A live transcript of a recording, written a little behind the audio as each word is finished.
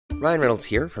Ryan Reynolds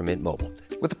here from Mint Mobile.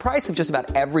 With the price of just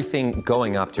about everything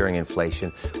going up during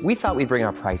inflation, we thought we'd bring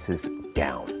our prices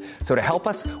down. So to help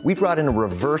us, we brought in a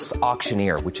reverse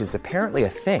auctioneer, which is apparently a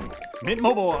thing. Mint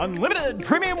Mobile Unlimited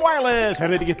Premium Wireless. How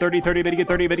to get 30, 30, bit to get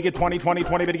 30, bit to get 20, 20,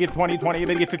 20, bit to get 20, 20,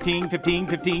 bit to get 15, 15,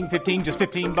 15, 15, just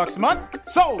 $15 a month?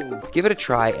 Sold! Give it a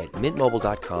try at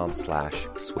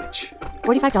mintmobile.com/switch.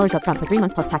 $45 up front for 3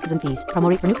 months plus taxes and fees. Promo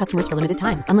rate for new customers for limited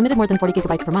time. Unlimited more than 40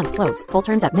 gigabytes per month. Slows full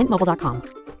terms at mintmobile.com.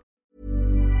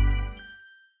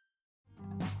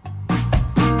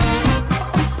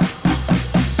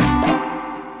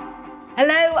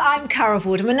 Hello, I'm Carol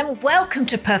Vorderman and welcome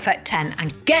to Perfect 10.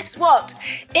 And guess what?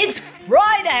 It's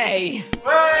Friday!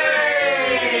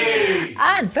 Hooray!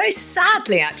 And very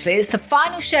sadly, actually, it's the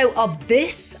final show of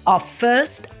this, our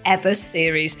first ever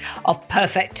series of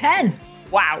Perfect 10.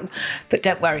 Wow. But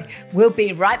don't worry, we'll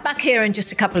be right back here in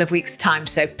just a couple of weeks' time.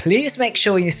 So please make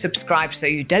sure you subscribe so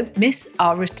you don't miss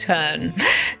our return.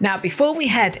 Now, before we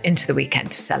head into the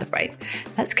weekend to celebrate,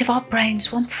 let's give our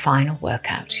brains one final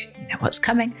workout. You know what's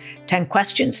coming. 10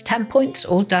 questions, 10 points,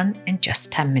 all done in just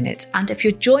 10 minutes. And if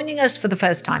you're joining us for the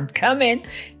first time, come in.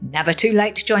 Never too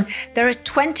late to join. There are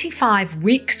 25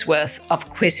 weeks worth of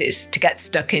quizzes to get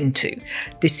stuck into.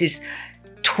 This is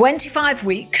 25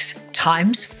 weeks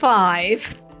times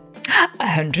 5,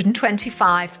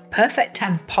 125 Perfect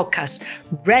 10 podcasts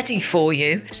ready for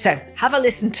you. So have a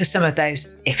listen to some of those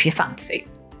if you fancy.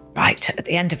 Right, at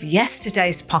the end of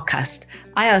yesterday's podcast,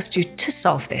 I asked you to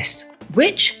solve this.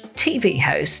 Which TV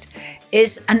host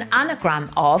is an anagram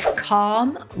of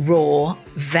calm, raw,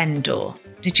 vendor?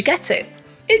 Did you get it?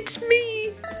 It's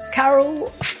me,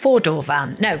 Carol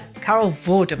Vorderman.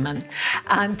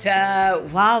 And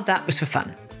wow, that was for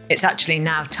fun. It's actually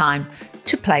now time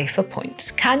to play for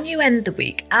points. Can you end the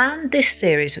week and this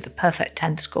series with a perfect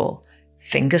 10 score?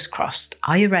 Fingers crossed.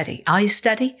 Are you ready? Are you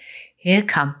steady? Here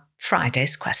come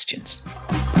Friday's questions.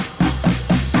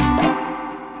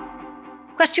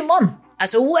 Question 1,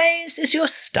 as always, is your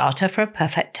starter for a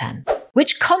perfect 10.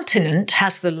 Which continent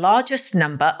has the largest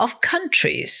number of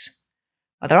countries?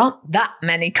 Well, there aren't that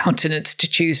many continents to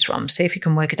choose from. See if you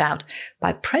can work it out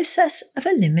by process of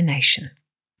elimination.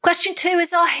 Question 2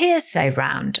 is our hearsay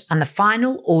round and the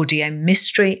final audio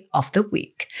mystery of the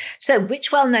week. So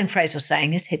which well-known phrase or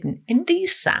saying is hidden in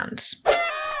these sounds?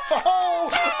 Oh,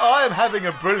 I am having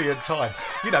a brilliant time.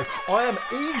 You know, I am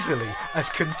easily as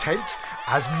content,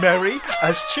 as merry,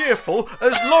 as cheerful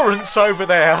as Lawrence over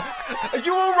there. Are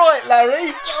you all right,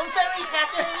 Larry? I'm very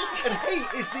happy. And he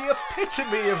is the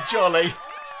epitome of jolly.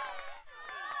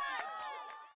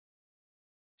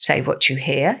 Say what you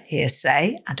hear,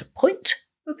 hearsay, and a point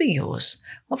will be yours.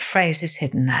 What phrase is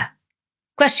hidden there?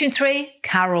 Question 3,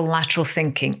 Carol lateral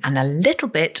thinking and a little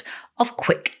bit of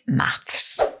quick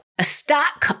maths. A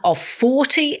stack of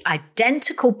 40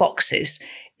 identical boxes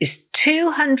is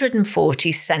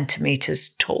 240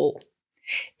 centimetres tall.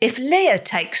 If Leo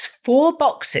takes 4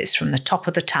 boxes from the top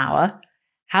of the tower,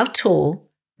 how tall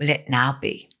will it now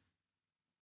be?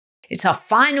 It's our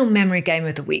final memory game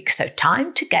of the week, so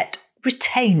time to get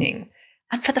retaining.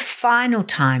 And for the final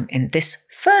time in this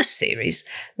first series,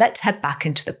 let's head back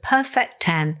into the Perfect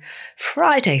 10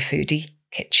 Friday Foodie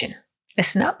kitchen.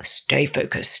 Listen up, stay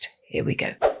focused. Here we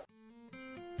go.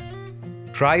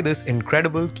 Try this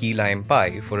incredible key lime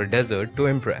pie for a dessert to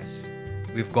impress.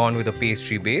 We've gone with a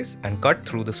pastry base and cut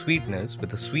through the sweetness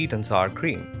with a sweet and sour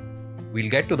cream. We'll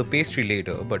get to the pastry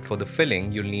later, but for the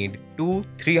filling, you'll need 2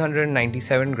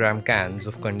 397-gram cans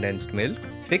of condensed milk,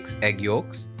 6 egg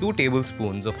yolks, 2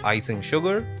 tablespoons of icing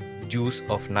sugar, juice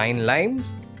of 9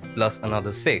 limes, plus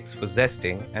another 6 for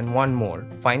zesting and 1 more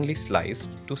finely sliced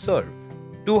to serve.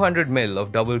 200 ml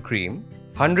of double cream,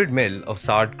 100 ml of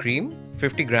sour cream,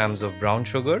 50 grams of brown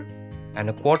sugar, and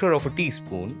a quarter of a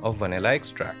teaspoon of vanilla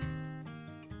extract.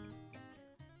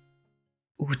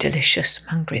 Ooh, delicious. I'm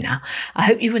hungry now. I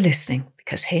hope you were listening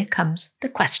because here comes the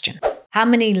question. How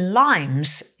many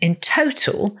limes in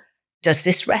total does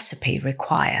this recipe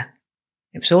require?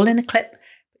 It was all in the clip.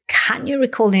 Can you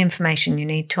recall the information you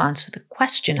need to answer the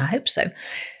question? I hope so.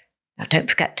 Now, don't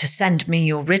forget to send me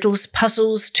your riddles,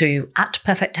 puzzles to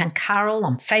 @Perfect10Carol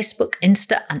on Facebook,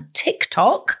 Insta and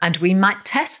TikTok, and we might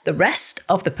test the rest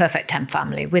of the Perfect 10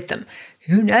 family with them.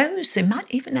 Who knows? They might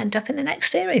even end up in the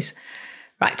next series.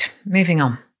 Right, moving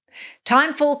on.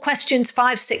 Time for questions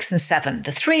 5, 6 and 7.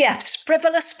 The 3 Fs,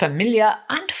 frivolous, familiar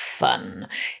and fun.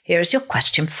 Here is your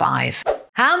question 5.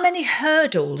 How many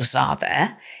hurdles are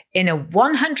there in a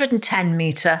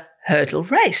 110-metre hurdle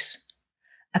race?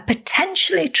 A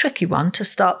potentially tricky one to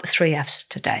start the 3 Fs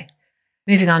today.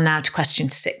 Moving on now to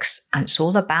question 6, and it's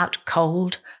all about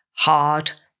cold,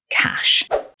 hard cash.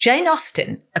 Jane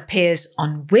Austen appears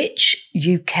on which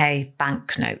UK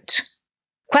banknote?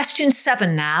 Question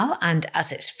 7 now, and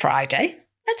as it's Friday,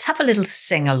 let's have a little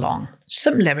sing-along.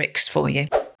 Some lyrics for you.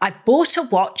 I bought a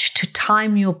watch to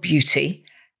time your beauty,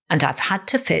 and I've had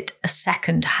to fit a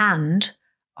second hand.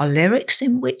 Are lyrics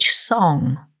in which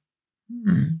song?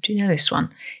 Do you know this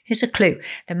one? Here's a clue.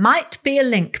 There might be a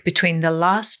link between the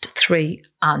last 3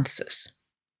 answers.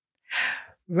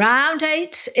 Round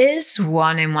 8 is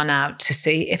 1 in, 1 out to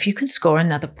see if you can score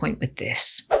another point with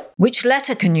this. Which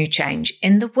letter can you change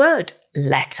in the word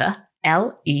letter,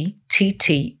 Letter,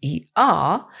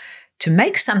 to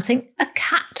make something a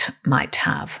cat might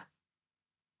have?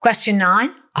 Question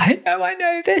 9. I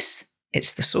know this.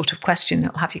 It's the sort of question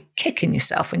that will have you kicking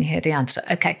yourself when you hear the answer.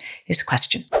 Okay, here's the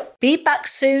question. Be Back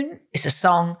Soon is a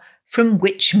song from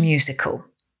which musical?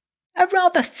 A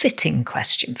rather fitting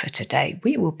question for today.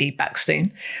 We will be back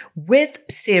soon with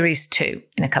Series 2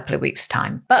 in a couple of weeks'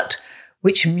 time. But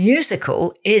which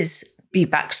musical is Be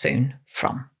Back Soon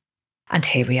from? And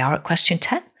here we are at question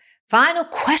 10. Final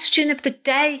question of the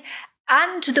day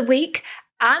and the week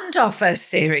and our first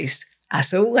series.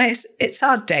 As always, it's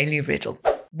our daily riddle.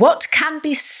 What can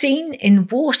be seen in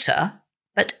water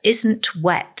but isn't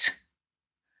wet?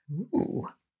 Ooh,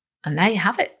 and there you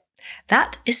have it.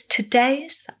 That's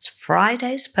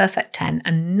Friday's Perfect 10.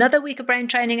 Another week of brain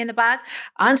training in the bag.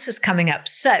 Answers coming up.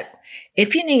 So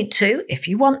if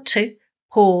you want to,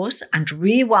 pause and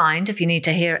rewind if you need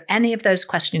to hear any of those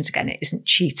questions again. It isn't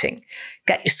cheating.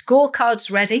 Get your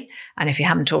scorecards ready. And if you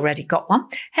haven't already got one,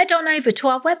 head on over to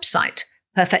our website,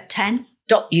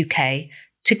 perfect10.uk,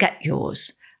 to get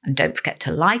yours. And don't forget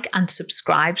to like and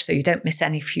subscribe so you don't miss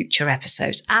any future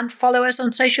episodes. And follow us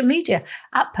on social media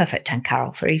at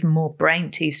Perfect10Carol for even more brain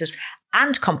teasers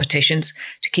and competitions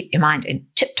to keep your mind in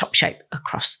tip-top shape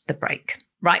across the break.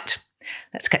 Right,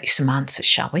 let's get you some answers,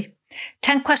 shall we?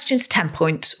 10 questions, 10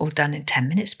 points, all done in 10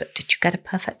 minutes. But did you get a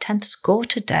perfect 10 score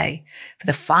today? For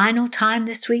the final time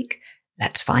this week,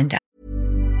 let's find out.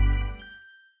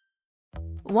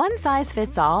 One size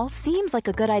fits all seems like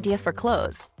a good idea for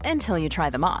clothes until you try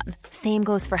them on. Same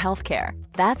goes for healthcare.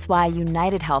 That's why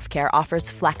United Healthcare offers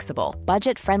flexible,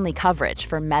 budget-friendly coverage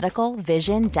for medical,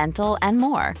 vision, dental, and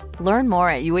more. Learn more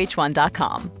at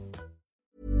uh1.com.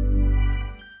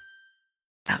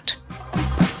 Out.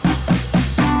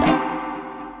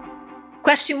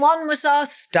 Question 1 was our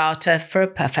starter for a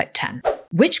perfect 10.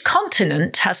 Which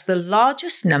continent has the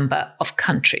largest number of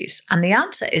countries? And the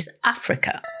answer is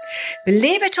Africa.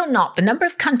 Believe it or not, the number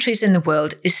of countries in the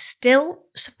world is still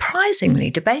surprisingly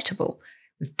debatable,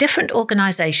 with different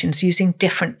organisations using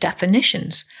different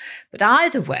definitions. But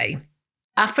either way,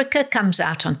 Africa comes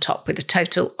out on top with a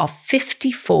total of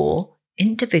 54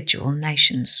 individual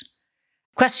nations.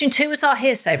 Question 2 was our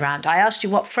hearsay round. I asked you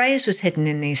what phrase was hidden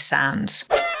in these sounds.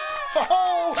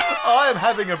 Oh, I am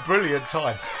having a brilliant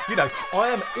time. I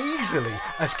am easily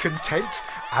as content,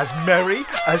 as merry,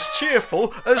 as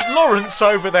cheerful as Lawrence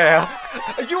over there.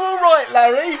 Are you all right,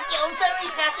 Larry? I'm very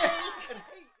happy.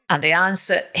 And the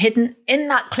answer hidden in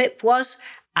that clip was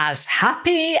as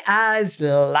happy as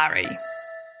Larry.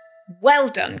 Well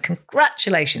done.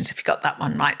 Congratulations if you got that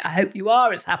one right. I hope you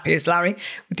are as happy as Larry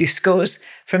with your scores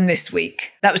from this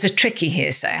week. That was a tricky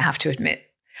hearsay, I have to admit.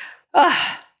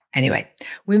 Anyway,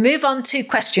 we move on to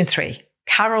question 3,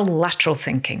 Carol lateral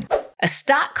thinking. A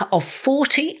stack of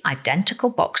 40 identical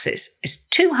boxes is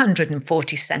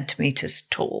 240 centimetres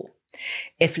tall.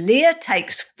 If Leah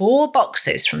takes 4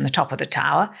 boxes from the top of the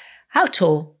tower, how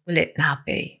tall will it now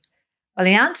be? Well,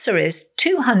 the answer is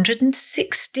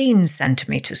 216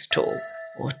 centimetres tall,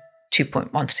 or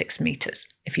 2.16 metres,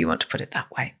 if you want to put it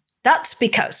that way. That's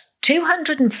because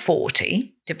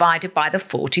 240 divided by the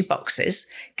 40 boxes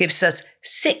gives us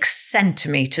 6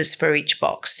 centimetres for each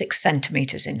box, 6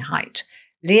 centimetres in height.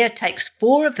 Leah takes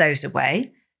 4 of those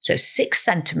away, so 6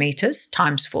 centimetres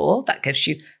times 4, that gives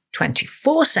you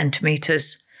 24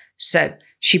 centimetres. So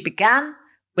she began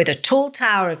with a tall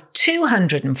tower of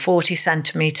 240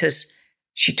 centimetres.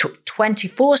 She took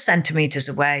 24 centimetres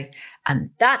away,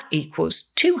 and that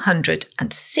equals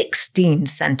 216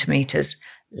 centimetres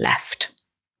left.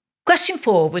 Question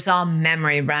 4 was our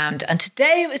memory round, and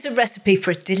today it was a recipe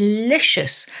for a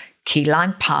delicious key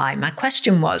lime pie. My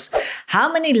question was,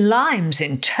 how many limes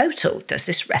in total does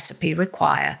this recipe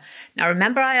require? Now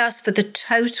remember, I asked for the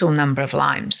total number of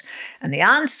limes, and the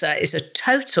answer is a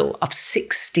total of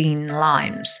 16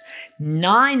 limes.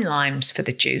 9 limes for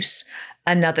the juice,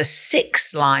 another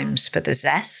 6 limes for the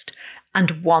zest,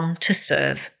 and 1 to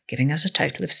serve, giving us a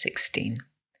total of 16.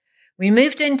 We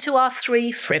moved into our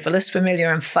 3 frivolous,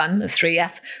 familiar and fun, the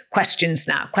 3F questions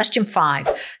now. Question 5.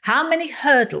 How many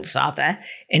hurdles are there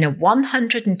in a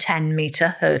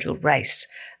 110-metre hurdle race?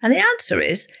 And the answer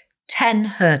is 10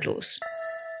 hurdles.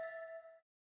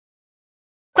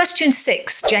 Question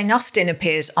 6. Jane Austen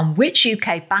appears on which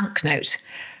UK banknote?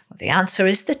 Well, the answer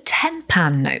is the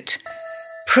 £10 note.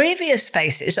 Previous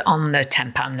faces on the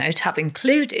 £10 note have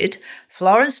included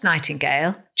Florence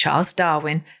Nightingale, Charles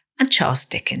Darwin, and Charles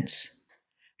Dickens.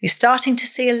 You're starting to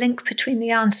see a link between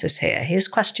the answers here. Here's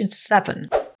question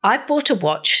 7. I've bought a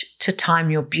watch to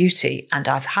time your beauty, and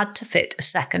I've had to fit a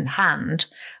second hand.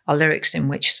 Are lyrics in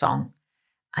which song?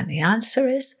 And the answer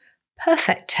is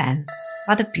Perfect 10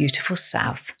 by the Beautiful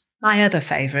South. My other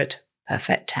favourite,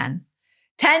 Perfect 10.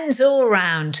 10s all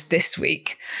round this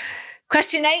week.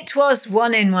 Question 8 was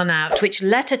 1 in, 1 out. Which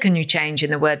letter can you change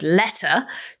in the word letter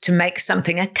to make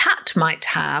something a cat might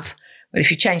have? Well, if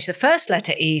you change the first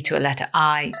letter E to a letter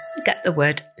I, you get the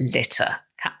word litter.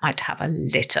 Cat might have a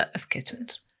litter of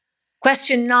kittens.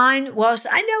 Question 9 was,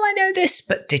 I know this,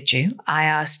 but did you? I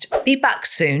asked, Be Back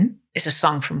Soon is a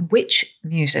song from which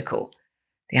musical?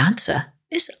 The answer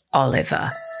is Oliver,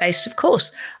 based, of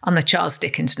course, on the Charles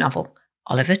Dickens novel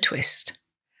Oliver Twist.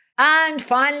 And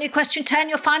finally, question 10,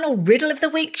 your final riddle of the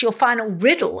week, your final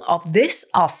riddle of this,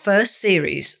 our first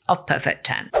series of Perfect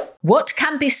 10. What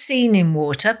can be seen in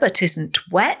water but isn't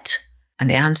wet? And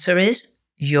the answer is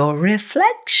your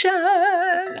reflection.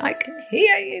 I can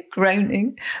hear you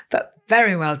groaning, but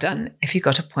very well done if you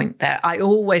got a point there. I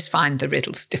always find the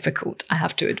riddles difficult, I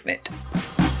have to admit.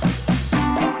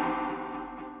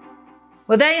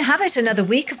 Well, there you have it, another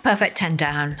week of Perfect 10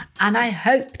 down, and I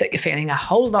hope that you're feeling a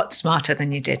whole lot smarter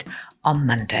than you did on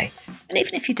Monday. And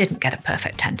even if you didn't get a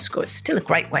Perfect 10 score, it's still a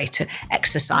great way to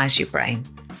exercise your brain.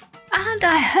 And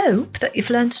I hope that you've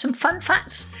learned some fun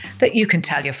facts that you can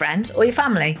tell your friends or your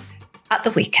family at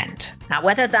the weekend. Now,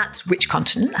 whether that's which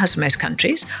continent has the most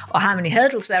countries or how many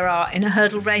hurdles there are in a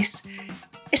hurdle race,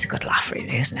 it's a good laugh,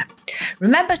 really, isn't it?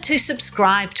 Remember to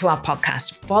subscribe to our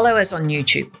podcast, follow us on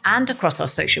YouTube and across our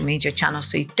social media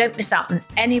channels so you don't miss out on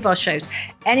any of our shows,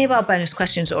 any of our bonus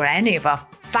questions, or any of our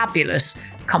fabulous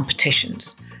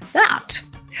competitions. That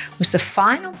was the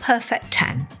final Perfect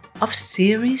 10 of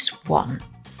Series 1.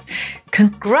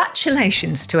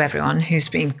 Congratulations to everyone who's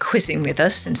been quizzing with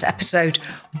us since episode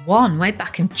 1, way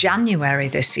back in January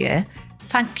this year.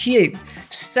 Thank you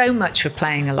so much for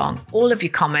playing along. All of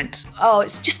your comments,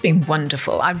 it's just been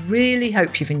wonderful. I really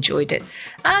hope you've enjoyed it.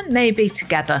 And maybe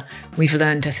together we've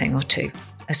learned a thing or two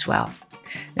as well.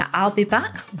 Now,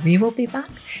 we will be back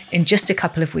in just a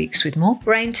couple of weeks with more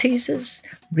brain teasers,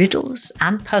 riddles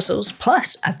and puzzles,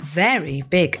 plus a very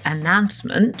big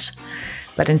announcement.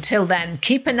 But until then,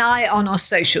 keep an eye on our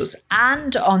socials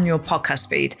and on your podcast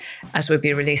feed as we'll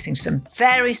be releasing some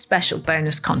very special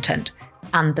bonus content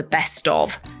and the best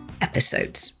of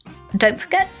episodes. And don't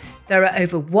forget, there are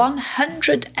over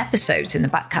 100 episodes in the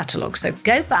back catalogue, so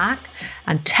go back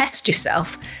and test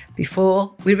yourself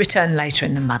before we return later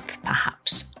in the month,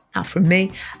 perhaps. Now, from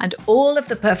me and all of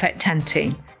the Perfect 10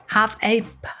 team, have a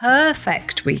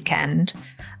perfect weekend.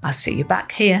 I'll see you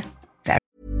back here very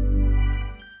soon.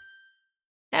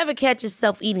 Ever catch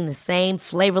yourself eating the same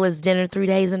flavorless dinner 3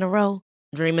 days in a row?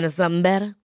 Dreaming of something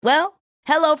better? Well,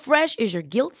 HelloFresh is your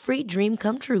guilt-free dream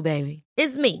come true, baby.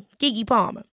 It's me, Keke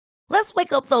Palmer. Let's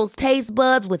wake up those taste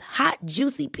buds with hot,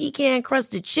 juicy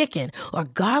pecan-crusted chicken or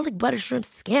garlic butter shrimp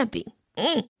scampi.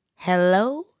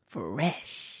 Hello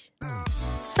Fresh.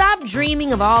 Stop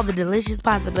dreaming of all the delicious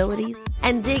possibilities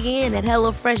and dig in at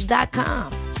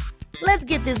HelloFresh.com. Let's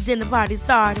get this dinner party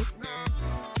started.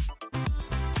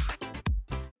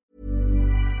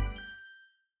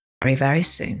 Very, very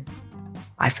soon.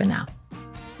 Bye for now.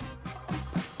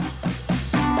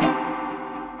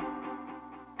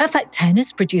 Perfect 10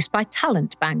 is produced by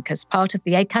Talent Bank as part of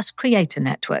the Acast Creator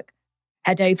Network.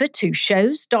 Head over to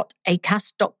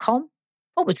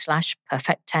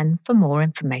shows.acast.com/perfect10 for more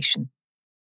information.